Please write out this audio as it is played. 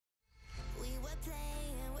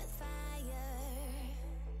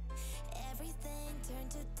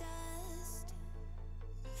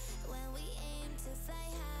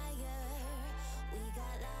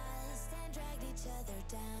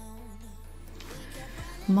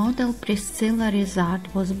Model Priscilla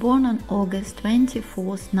Ricart was born on August 24,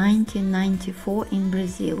 1994 in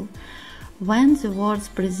Brazil. When the words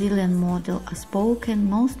Brazilian model are spoken,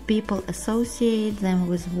 most people associate them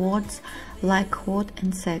with words like hot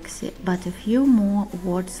and sexy, but a few more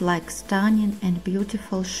words like stunning and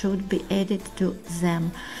beautiful should be added to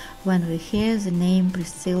them when we hear the name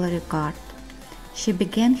Priscilla Ricart. She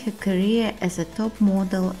began her career as a top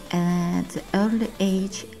model at the early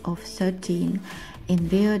age of 13 in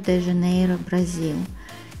Rio de Janeiro, Brazil.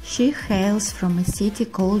 She hails from a city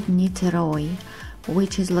called Niteroi,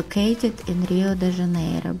 which is located in Rio de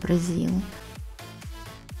Janeiro, Brazil.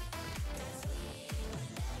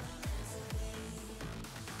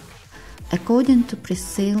 According to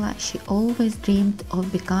Priscilla, she always dreamed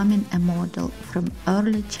of becoming a model from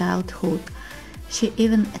early childhood. She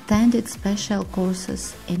even attended special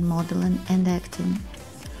courses in modeling and acting.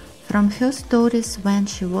 From her stories, when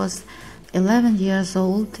she was 11 years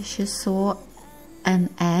old, she saw an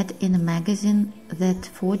ad in a magazine that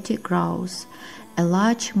 40 Graus, a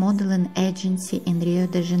large modeling agency in Rio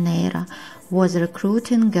de Janeiro, was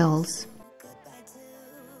recruiting girls.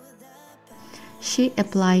 She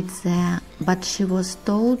applied there, but she was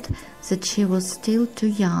told that she was still too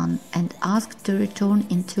young and asked to return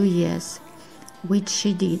in 2 years, which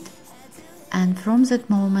she did. And from that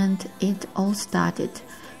moment it all started.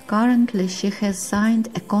 Currently she has signed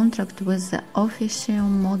a contract with the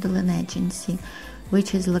Officeim modeling agency,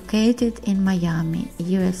 which is located in Miami,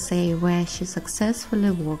 USA, where she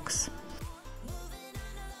successfully works.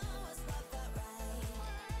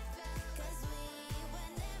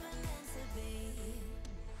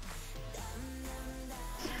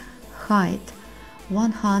 Height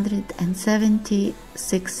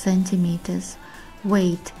 176 centimeters,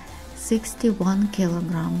 weight 61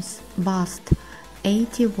 kilograms, bust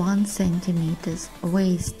 81 centimeters,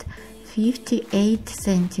 waist 58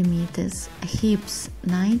 centimeters, hips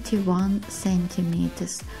 91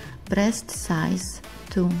 centimeters, breast size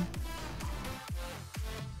 2.